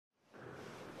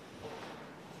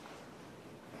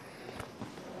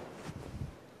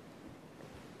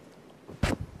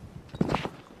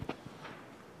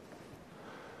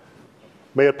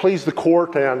May it please the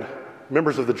court and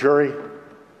members of the jury,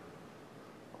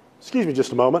 excuse me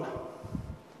just a moment.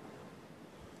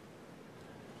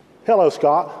 Hello,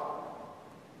 Scott.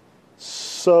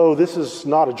 So this is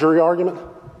not a jury argument,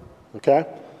 okay?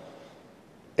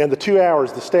 And the 2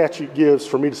 hours the statute gives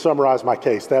for me to summarize my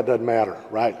case, that doesn't matter,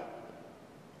 right?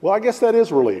 Well, I guess that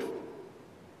is relief.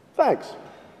 Thanks.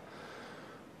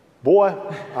 Boy,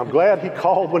 I'm glad he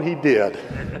called when he did.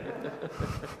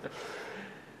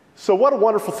 So what a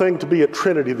wonderful thing to be at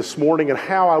Trinity this morning, and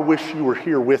how I wish you were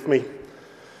here with me.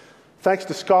 Thanks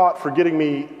to Scott for getting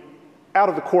me out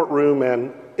of the courtroom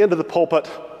and into the pulpit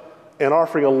and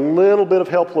offering a little bit of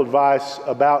helpful advice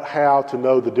about how to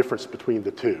know the difference between the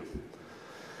two.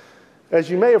 As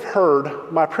you may have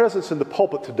heard, my presence in the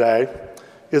pulpit today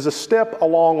is a step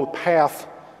along the path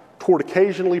toward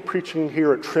occasionally preaching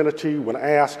here at Trinity when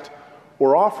asked,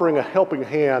 or offering a helping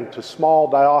hand to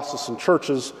small diocesan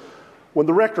churches when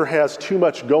the rector has too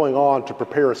much going on to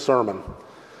prepare a sermon.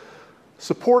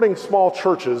 Supporting small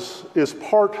churches is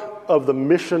part of the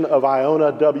mission of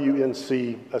Iona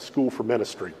WNC, a school for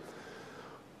ministry,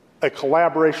 a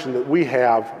collaboration that we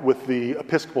have with the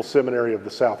Episcopal Seminary of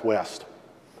the Southwest.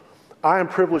 I am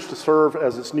privileged to serve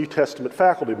as its New Testament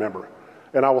faculty member,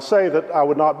 and I will say that I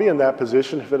would not be in that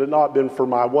position if it had not been for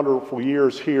my wonderful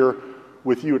years here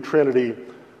with you at Trinity,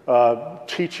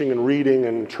 teaching and reading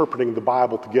and interpreting the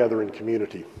Bible together in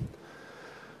community.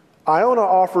 Iona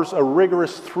offers a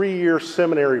rigorous 3-year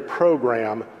seminary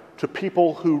program to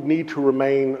people who need to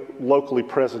remain locally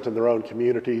present in their own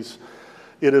communities.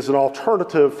 It is an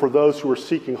alternative for those who are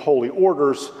seeking holy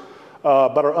orders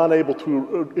but are unable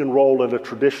to enroll in a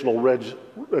traditional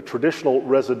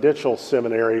residential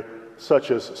seminary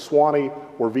such as Swanee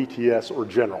or VTS or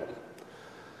General.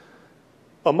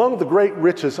 Among the great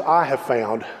riches I have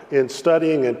found in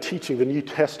studying and teaching the New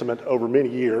Testament over many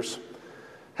years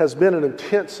has been an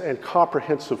intense and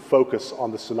comprehensive focus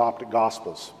on the Synoptic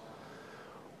Gospels.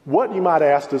 What, you might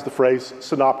ask, does the phrase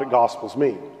Synoptic Gospels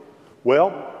mean?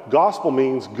 Well, gospel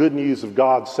means good news of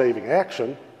God's saving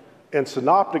action, and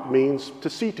synoptic means to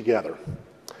see together.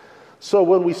 So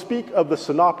when we speak of the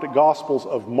Synoptic Gospels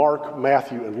of Mark,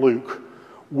 Matthew, and Luke,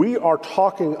 we are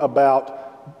talking about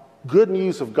good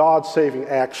news of God's saving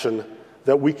action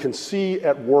that we can see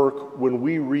at work when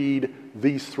we read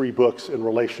these 3 books in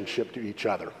relationship to each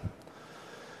other.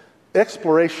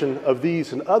 Exploration of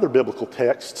these and other biblical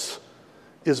texts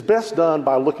is best done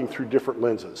by looking through different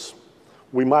lenses.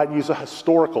 We might use a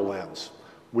historical lens.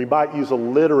 We might use a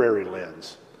literary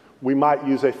lens. We might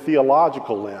use a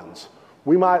theological lens.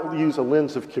 We might use a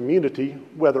lens of community,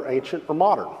 whether ancient or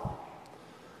modern.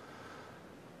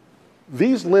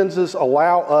 These lenses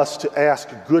allow us to ask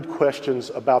good questions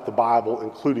about the Bible,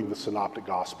 including the Synoptic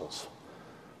Gospels.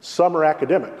 Some are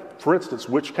academic. For instance,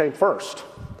 which came first?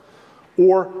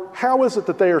 Or how is it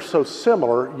that they are so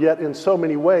similar, yet in so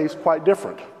many ways quite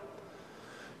different?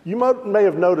 You may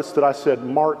have noticed that I said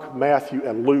Mark, Matthew,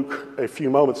 and Luke a few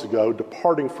moments ago,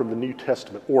 departing from the New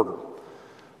Testament order.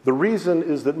 The reason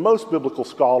is that most biblical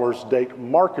scholars date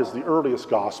Mark as the earliest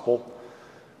gospel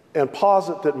and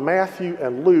posit that Matthew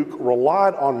and Luke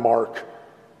relied on Mark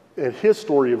and his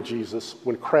story of Jesus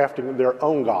when crafting their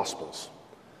own gospels.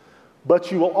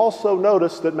 But you will also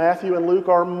notice that Matthew and Luke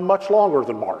are much longer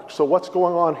than Mark. So what's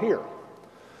going on here?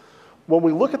 When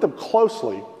we look at them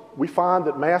closely, we find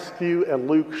that Matthew and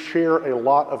Luke share a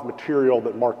lot of material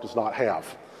that Mark does not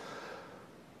have.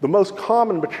 The most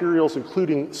common materials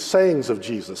including sayings of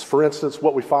Jesus, for instance,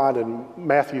 what we find in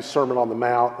Matthew's Sermon on the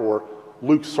Mount or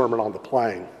Luke's Sermon on the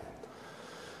Plain.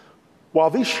 While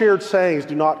these shared sayings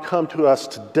do not come to us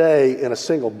today in a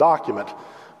single document,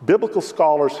 biblical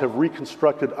scholars have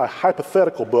reconstructed a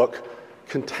hypothetical book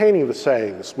containing the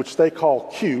sayings, which they call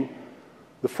Q,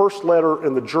 the first letter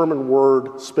in the German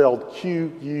word spelled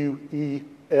Quelle,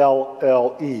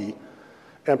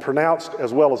 and pronounced,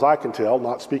 as well as I can tell,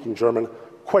 not speaking German,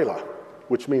 Quelle,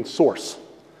 which means source.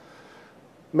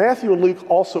 Matthew and Luke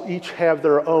also each have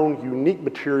their own unique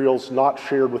materials not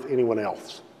shared with anyone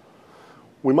else.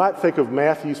 We might think of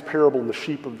Matthew's parable of the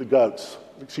sheep and the goats.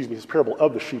 His parable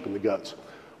of the sheep and the goats.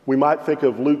 We might think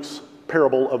of Luke's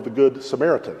parable of the Good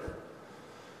Samaritan.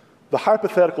 The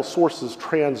hypothetical sources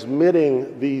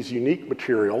transmitting these unique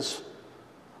materials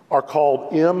are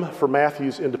called M for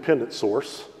Matthew's independent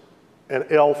source and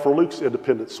L for Luke's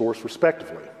independent source,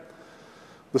 respectively.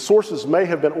 The sources may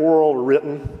have been oral or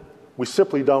written. We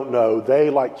simply don't know. They,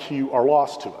 like Q, are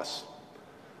lost to us.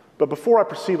 But before I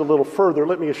proceed a little further,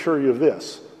 let me assure you of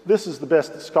this. This is the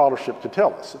best that scholarship can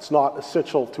tell us. It's not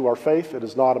essential to our faith. It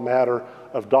is not a matter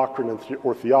of doctrine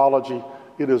or theology.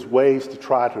 It is ways to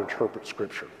try to interpret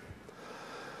Scripture.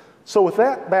 So with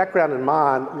that background in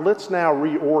mind, let's now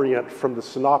reorient from the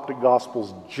Synoptic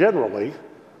Gospels generally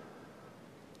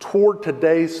toward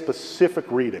today's specific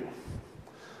reading.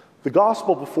 The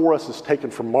gospel before us is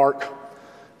taken from Mark.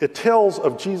 It tells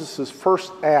of Jesus'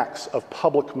 first acts of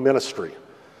public ministry.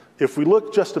 If we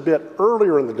look just a bit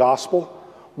earlier in the gospel,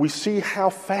 we see how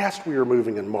fast we are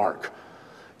moving in Mark.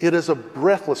 It is a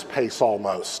breathless pace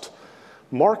almost.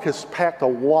 Mark has packed a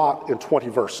lot in 20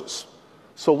 verses.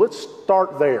 So let's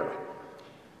start there.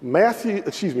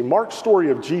 Mark's story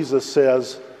of Jesus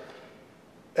says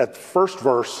at the first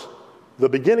verse, the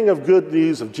beginning of good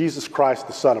news of Jesus Christ,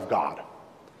 the Son of God.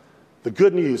 The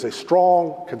good news, a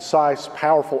strong, concise,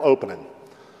 powerful opening.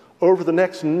 Over the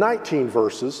next 19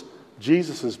 verses,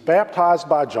 Jesus is baptized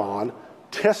by John,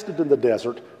 tested in the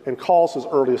desert, and calls his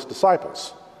earliest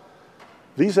disciples.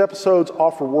 These episodes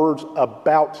offer words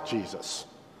about Jesus.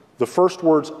 The first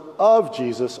words of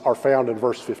Jesus are found in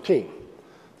verse 15.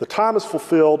 The time is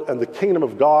fulfilled and the kingdom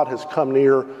of God has come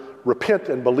near. Repent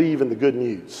and believe in the good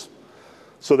news.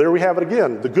 So there we have it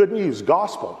again, the good news,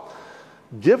 gospel.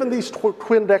 Given these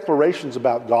twin declarations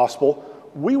about gospel,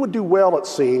 we would do well, it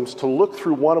seems, to look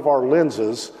through one of our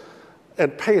lenses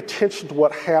and pay attention to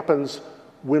what happens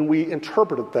when we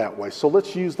interpret it that way. So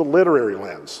let's use the literary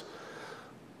lens.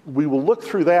 We will look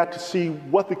through that to see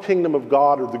what the kingdom of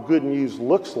God or the good news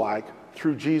looks like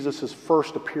through Jesus'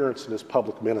 first appearance in his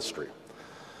public ministry.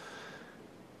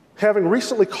 Having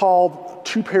recently called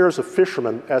 2 pairs of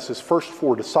fishermen as his first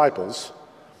 4 disciples,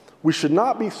 we should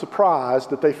not be surprised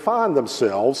that they find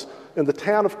themselves in the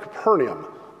town of Capernaum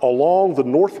along the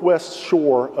northwest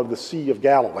shore of the Sea of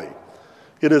Galilee.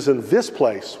 It is in this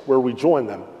place where we join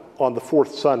them on the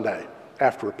 4th Sunday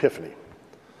after Epiphany.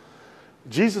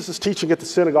 Jesus is teaching at the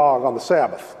synagogue on the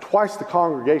Sabbath. Twice the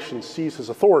congregation sees his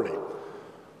authority.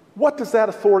 What does that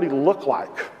authority look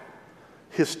like?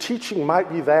 His teaching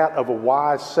might be that of a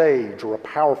wise sage or a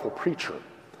powerful preacher.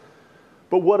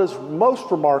 But what is most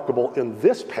remarkable in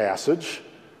this passage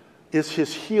is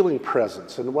his healing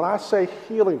presence. And when I say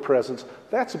healing presence,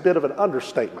 that's a bit of an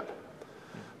understatement,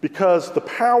 because the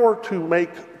power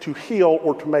to heal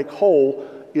or to make whole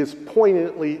is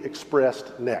poignantly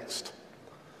expressed next.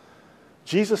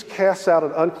 Jesus casts out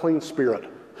an unclean spirit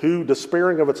who,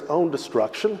 despairing of its own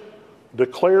destruction,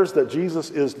 declares that Jesus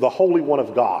is the Holy One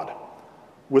of God.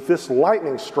 With this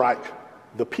lightning strike,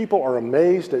 the people are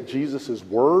amazed at Jesus'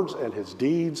 words and his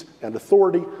deeds and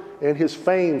authority, and his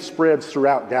fame spreads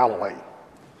throughout Galilee.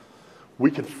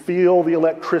 We can feel the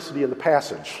electricity in the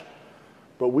passage,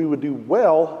 but we would do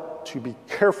well to be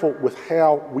careful with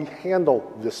how we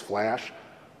handle this flash,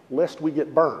 lest we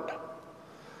get burned.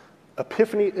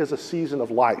 Epiphany is a season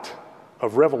of light,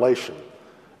 of revelation,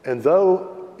 and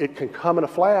though it can come in a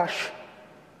flash,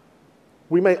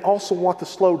 we may also want to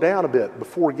slow down a bit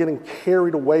before getting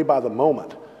carried away by the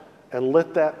moment and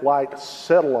let that light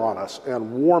settle on us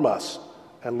and warm us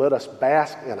and let us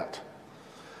bask in it.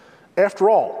 After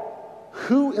all,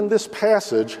 who in this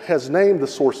passage has named the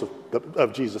source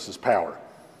of Jesus' power?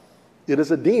 It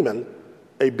is a demon,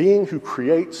 a being who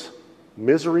creates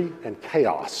misery and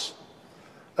chaos.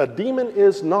 A demon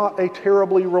is not a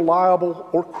terribly reliable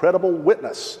or credible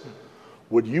witness.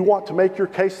 Would you want to make your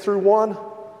case through one?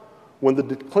 When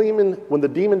the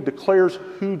demon declares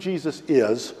who Jesus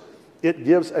is, it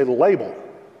gives a label,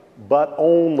 but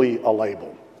only a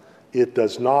label. It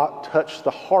does not touch the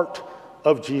heart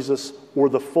of Jesus or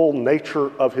the full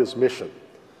nature of his mission.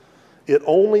 It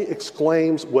only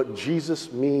exclaims what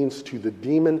Jesus means to the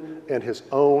demon and his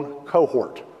own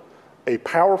cohort, a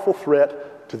powerful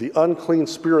threat to the unclean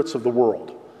spirits of the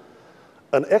world.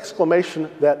 An exclamation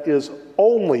that is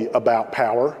only about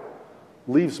power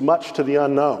leaves much to the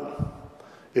unknown.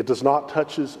 It does not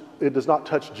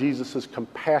touch Jesus'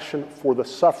 compassion for the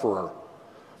sufferer.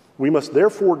 We must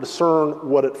therefore discern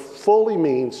what it fully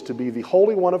means to be the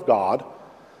Holy One of God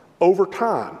over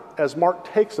time, as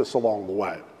Mark takes us along the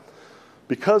way.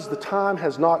 Because the time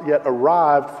has not yet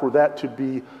arrived for that to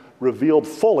be revealed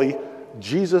fully,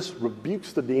 Jesus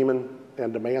rebukes the demon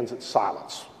and demands its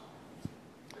silence.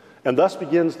 And thus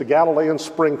begins the Galilean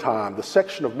springtime, the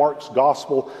section of Mark's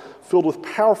gospel filled with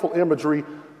powerful imagery,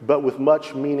 but with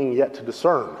much meaning yet to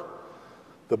discern.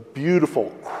 The beautiful,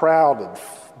 crowded,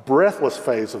 breathless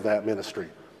phase of that ministry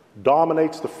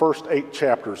dominates the first 8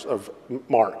 chapters of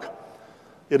Mark.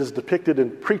 It is depicted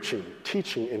in preaching,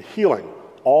 teaching, and healing,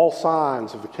 all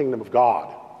signs of the kingdom of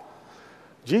God.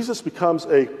 Jesus becomes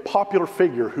a popular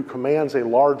figure who commands a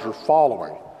larger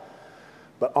following.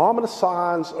 But ominous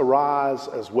signs arise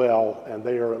as well, and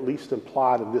they are at least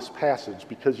implied in this passage,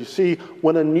 because you see,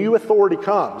 when a new authority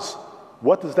comes,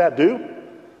 what does that do?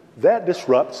 That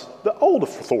disrupts the old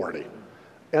authority.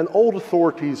 And old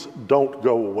authorities don't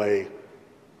go away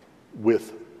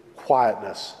with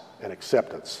quietness and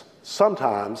acceptance.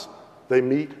 Sometimes they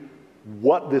meet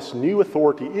what this new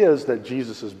authority is that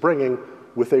Jesus is bringing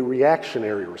with a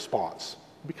reactionary response,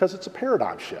 because it's a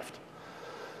paradigm shift.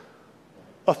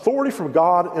 Authority from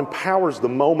God empowers the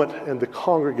moment, and the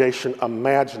congregation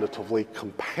imaginatively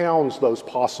compounds those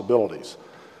possibilities.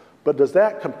 But does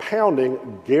that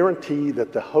compounding guarantee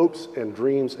that the hopes and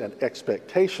dreams and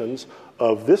expectations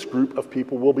of this group of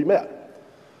people will be met?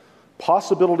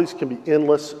 Possibilities can be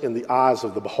endless in the eyes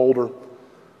of the beholder.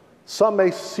 Some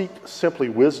may seek simply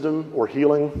wisdom or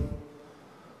healing,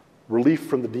 relief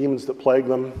from the demons that plague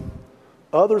them.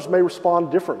 Others may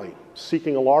respond differently,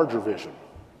 seeking a larger vision.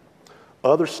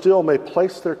 Others still may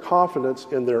place their confidence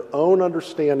in their own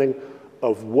understanding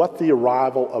of what the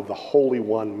arrival of the Holy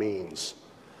One means.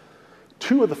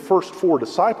 2 of the first 4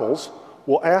 disciples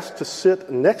will ask to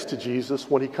sit next to Jesus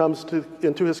when he comes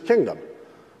into his kingdom.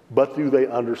 But do they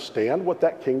understand what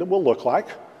that kingdom will look like?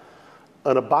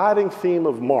 An abiding theme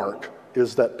of Mark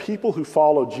is that people who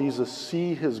follow Jesus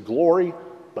see his glory,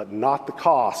 but not the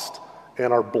cost,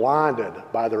 and are blinded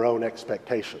by their own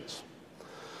expectations.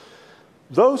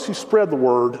 Those who spread the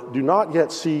word do not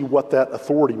yet see what that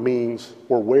authority means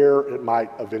or where it might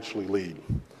eventually lead.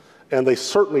 And they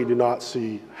certainly do not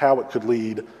see how it could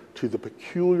lead to the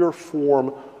peculiar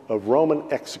form of Roman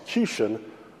execution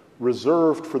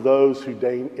reserved for those who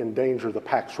endanger the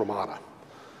Pax Romana.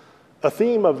 A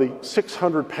theme of the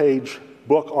 600-page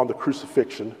book on the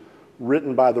crucifixion,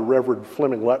 written by the Reverend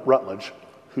Fleming Rutledge,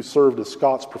 who served as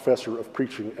Scott's professor of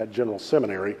preaching at General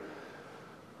Seminary,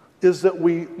 is that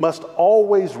we must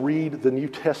always read the New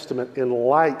Testament in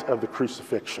light of the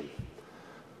crucifixion.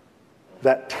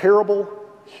 That terrible,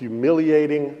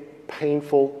 humiliating,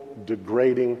 painful,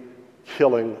 degrading,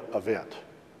 killing event.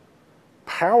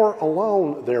 Power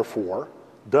alone, therefore,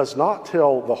 does not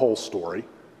tell the whole story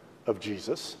of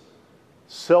Jesus.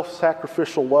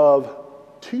 Self-sacrificial love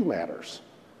too matters.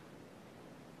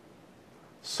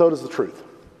 So does the truth.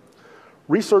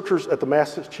 Researchers at the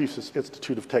Massachusetts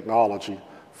Institute of Technology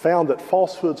found that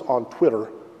falsehoods on Twitter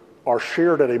are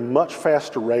shared at a much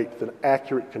faster rate than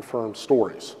accurate confirmed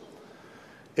stories.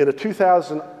 In a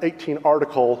 2018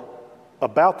 article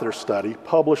about their study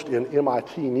published in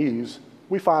MIT News,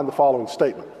 we find the following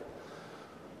statement.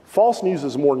 False news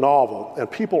is more novel,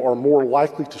 and people are more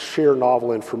likely to share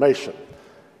novel information.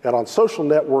 And on social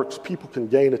networks, people can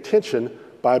gain attention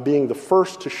by being the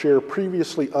first to share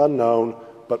previously unknown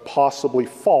but possibly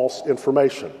false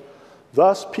information.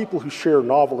 Thus, people who share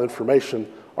novel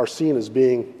information are seen as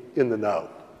being in the know.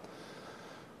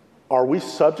 Are we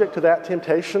subject to that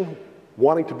temptation,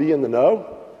 wanting to be in the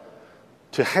know?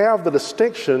 To have the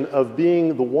distinction of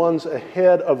being the ones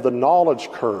ahead of the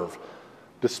knowledge curve,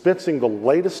 dispensing the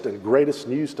latest and greatest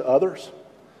news to others?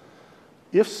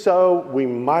 If so, we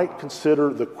might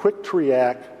consider the quick to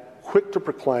react, quick to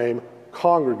proclaim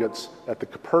congregants at the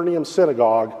Capernaum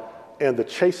synagogue and the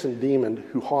chastened demon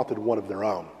who haunted one of their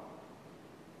own.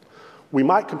 We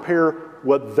might compare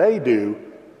what they do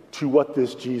to what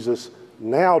this Jesus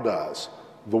now does,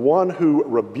 the one who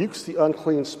rebukes the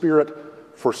unclean spirit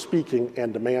for speaking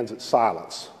and demands its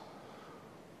silence.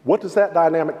 What does that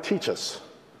dynamic teach us?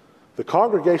 The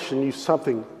congregation knew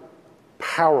something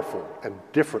powerful and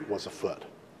different was afoot.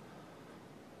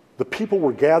 The people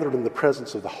were gathered in the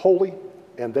presence of the holy,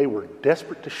 and they were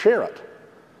desperate to share it.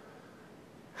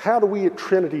 How do we at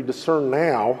Trinity discern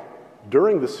now,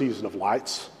 during the season of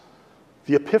lights,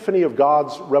 the epiphany of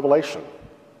God's revelation?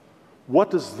 What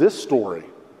does this story,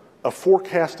 a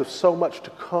forecast of so much to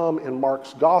come in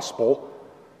Mark's gospel,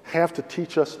 have to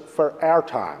teach us for our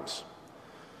times?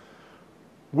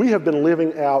 We have been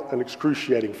living out an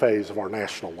excruciating phase of our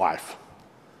national life.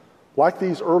 Like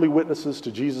these early witnesses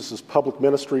to Jesus' public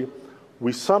ministry,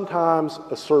 we sometimes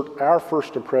assert our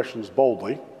first impressions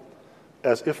boldly,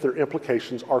 as if their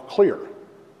implications are clear,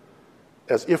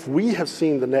 as if we have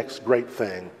seen the next great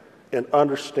thing and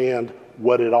understand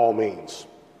what it all means.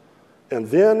 And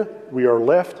then we are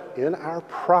left in our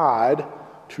pride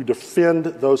to defend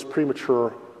those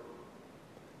premature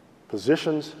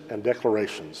positions and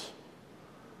declarations.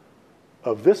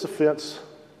 Of this offense,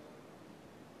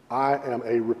 I am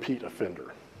a repeat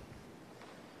offender.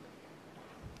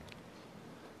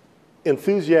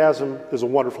 Enthusiasm is a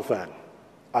wonderful thing.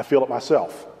 I feel it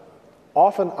myself.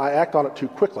 Often I act on it too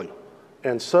quickly,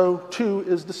 and so too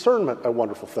is discernment a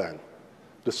wonderful thing.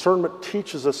 Discernment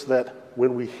teaches us that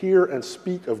when we hear and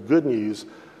speak of good news,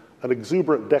 an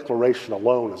exuberant declaration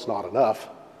alone is not enough.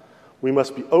 We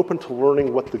must be open to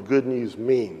learning what the good news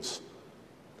means.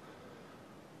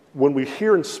 When we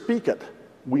hear and speak it,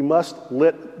 we must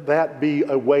let that be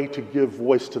a way to give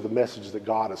voice to the message that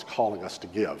God is calling us to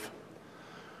give.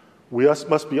 We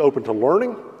must be open to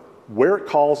learning where it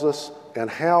calls us and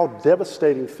how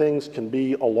devastating things can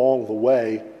be along the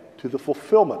way to the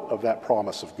fulfillment of that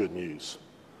promise of good news.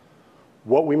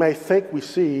 What we may think we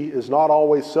see is not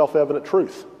always self-evident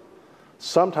truth.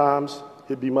 Sometimes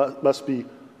it must be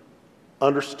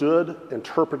understood,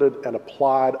 interpreted, and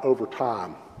applied over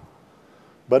time.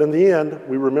 But in the end,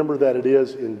 we remember that it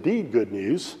is indeed good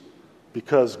news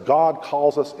because God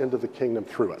calls us into the kingdom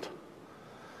through it.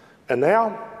 And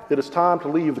now it is time to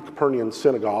leave the Capernaum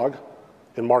synagogue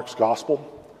in Mark's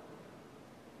gospel.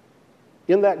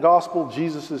 In that gospel,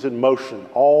 Jesus is in motion,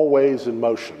 always in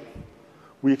motion.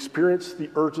 We experience the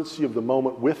urgency of the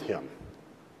moment with him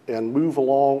and move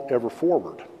along ever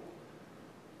forward.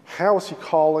 How is he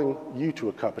calling you to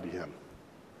accompany him?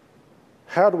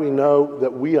 How do we know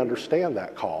that we understand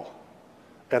that call?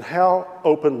 And how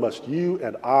open must you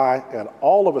and I and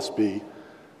all of us be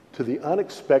to the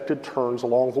unexpected turns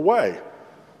along the way,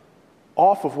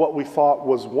 off of what we thought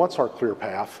was once our clear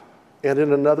path and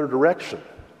in another direction?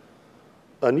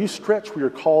 A new stretch we are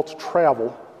called to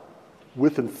travel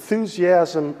with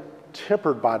enthusiasm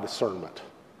tempered by discernment,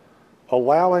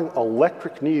 allowing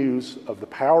electric news of the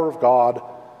power of God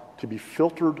to be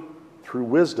filtered through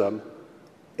wisdom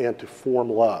and to form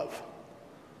love.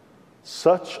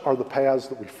 Such are the paths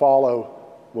that we follow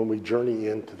when we journey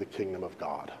into the kingdom of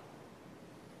God.